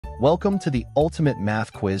Welcome to the ultimate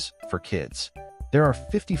math quiz for kids. There are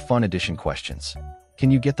 50 fun addition questions.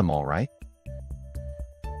 Can you get them all right?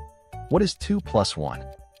 What is 2 plus 1?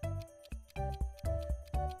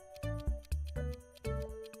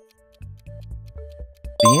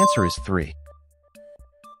 The answer is 3.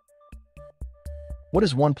 What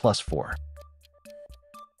is 1 plus 4?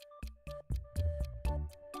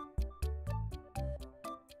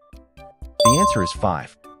 The answer is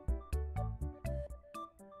 5.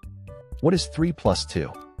 What is 3 plus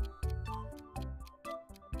 2?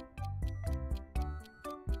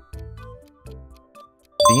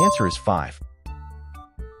 The answer is 5.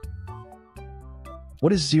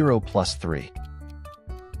 What is 0 plus 3?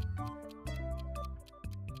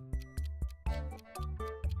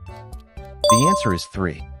 The answer is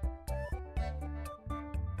 3.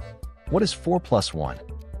 What is 4 plus 1?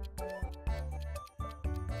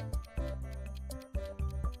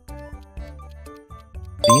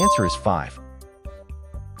 The answer is 5.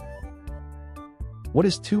 What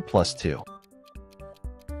is 2 plus 2?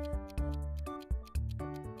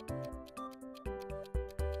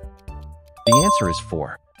 The answer is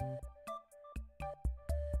 4.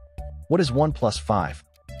 What is 1 plus 5?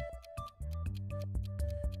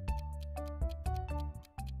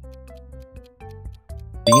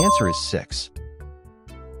 The answer is 6.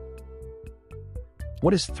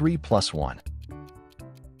 What is 3 plus 1?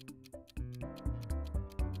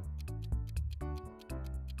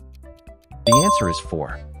 The answer is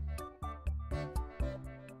 4.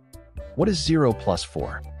 What is 0 plus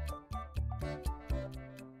 4?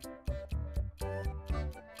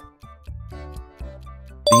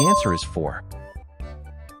 The answer is 4.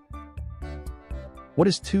 What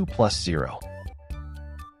is 2 plus 0?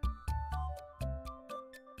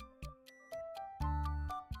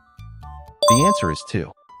 The answer is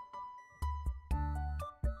 2.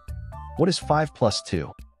 What is 5 plus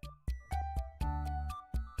 2?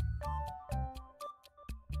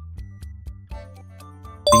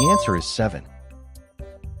 The answer is 7.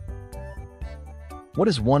 What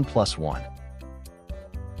is 1 plus 1?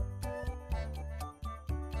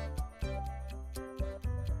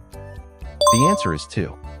 The answer is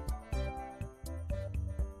 2.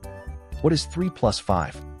 What is 3 plus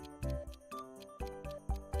 5?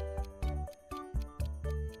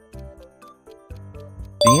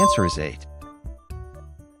 The answer is 8.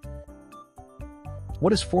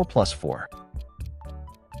 What is 4 plus 4?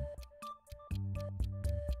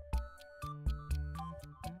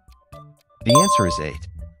 The answer is 8.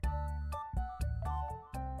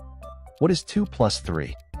 What is 2 plus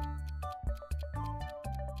 3?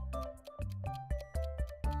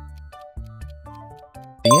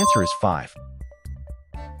 The answer is 5.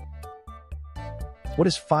 What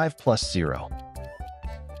is 5 plus 0?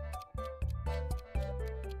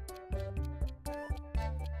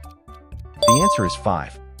 The answer is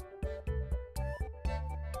 5.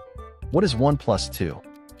 What is 1 plus 2?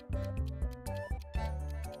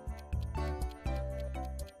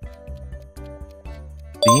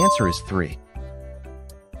 The answer is 3.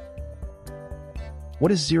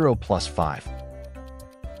 What is 0 plus 5?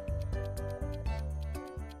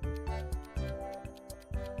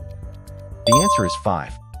 The answer is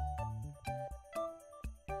 5.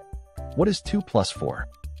 What is 2 plus 4?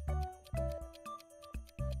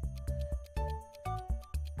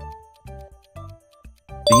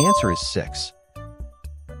 The answer is 6.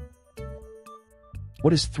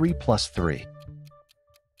 What is 3 plus 3?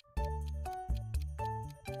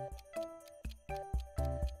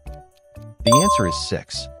 The answer is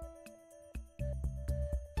 6.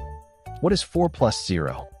 What is 4 plus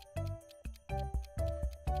 0?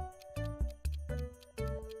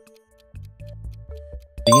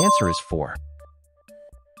 The answer is 4.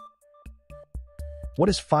 What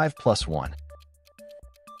is 5 plus 1?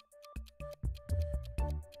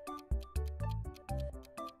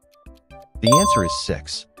 The answer is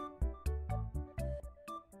 6.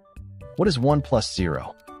 What is 1 plus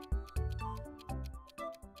 0?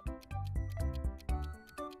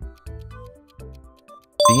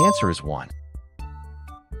 The answer is 1.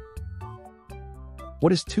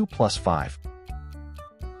 What is 2 plus 5?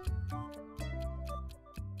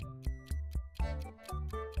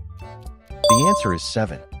 The answer is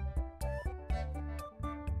 7.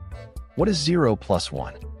 What is 0 plus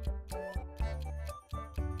 1?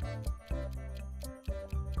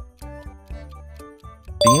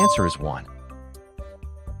 The answer is 1.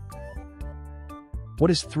 What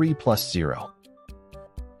is 3 plus 0?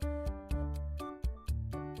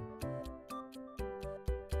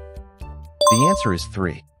 The answer is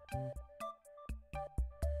 3.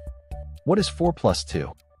 What is 4 plus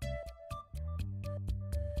 2?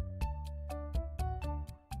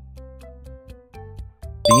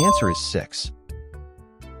 The answer is 6.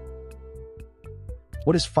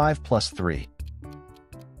 What is 5 plus 3?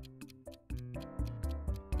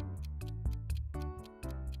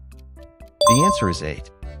 The answer is 8.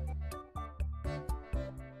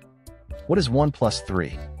 What is 1 plus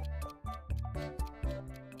 3?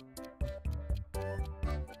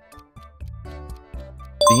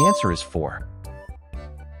 The answer is 4.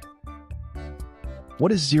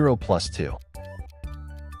 What is 0 plus 2?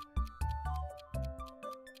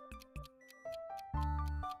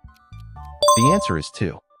 The answer is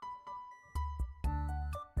 2.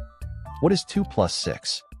 What is 2 plus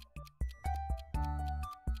 6?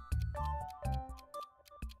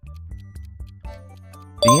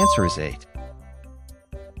 The answer is 8.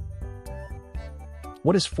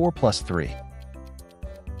 What is 4 plus 3?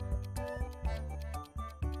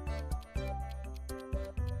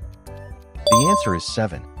 The answer is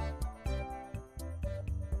 7.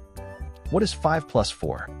 What is 5 plus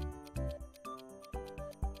 4?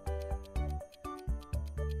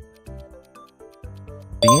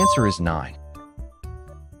 The answer is 9.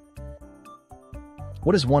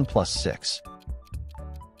 What is 1 plus 6?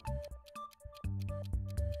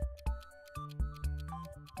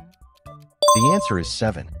 The answer is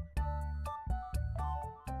 7.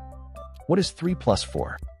 What is 3 plus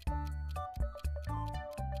 4?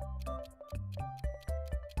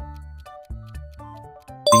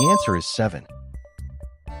 The answer is 7.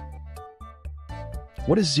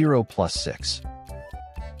 What is 0 plus 6?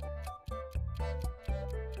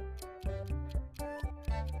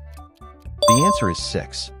 The answer is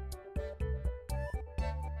 6.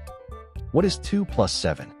 What is 2 plus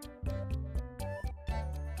 7?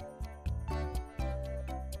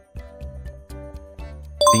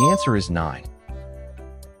 The answer is 9.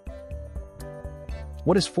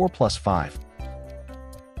 What is 4 plus 5?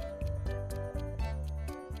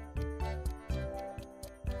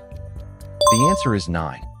 The answer is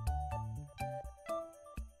 9.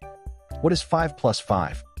 What is 5 plus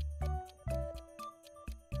 5?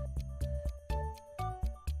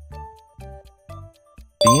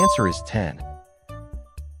 The answer is 10.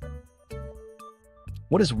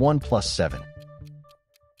 What is 1 plus 7?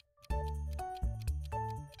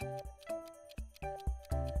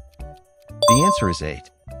 The answer is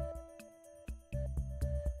 8.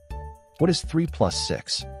 What is 3 plus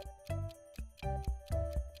 6?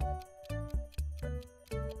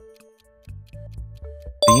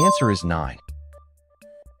 The answer is 9.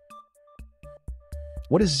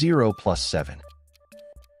 What is 0 plus 7?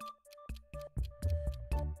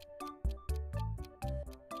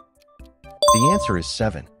 The answer is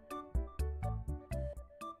 7.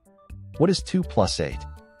 What is 2 plus 8?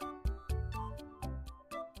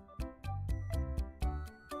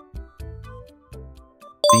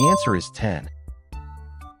 The answer is 10.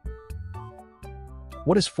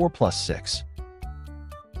 What is 4 plus 6?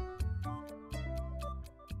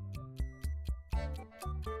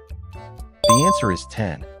 The answer is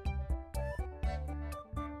 10.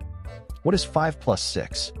 What is 5 plus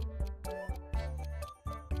 6?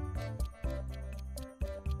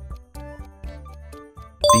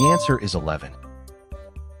 The answer is 11.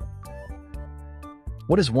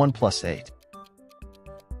 What is 1 plus 8?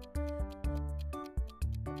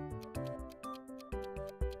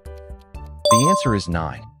 The answer is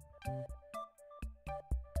 9.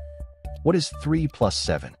 What is 3 plus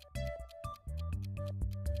 7?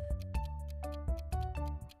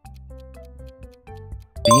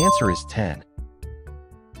 The answer is 10.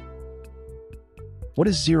 What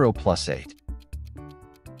is 0 plus 8?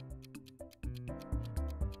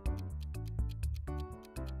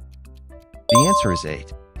 The answer is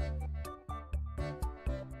 8.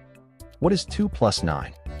 What is 2 plus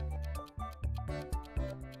 9?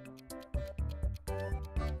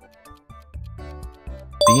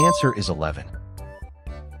 The answer is 11.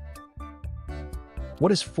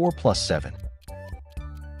 What is 4 plus 7?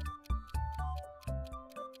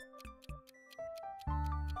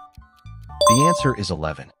 The answer is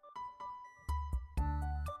 11.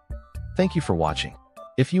 Thank you for watching.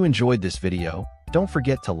 If you enjoyed this video, don't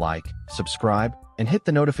forget to like, subscribe, and hit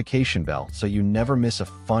the notification bell so you never miss a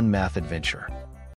fun math adventure.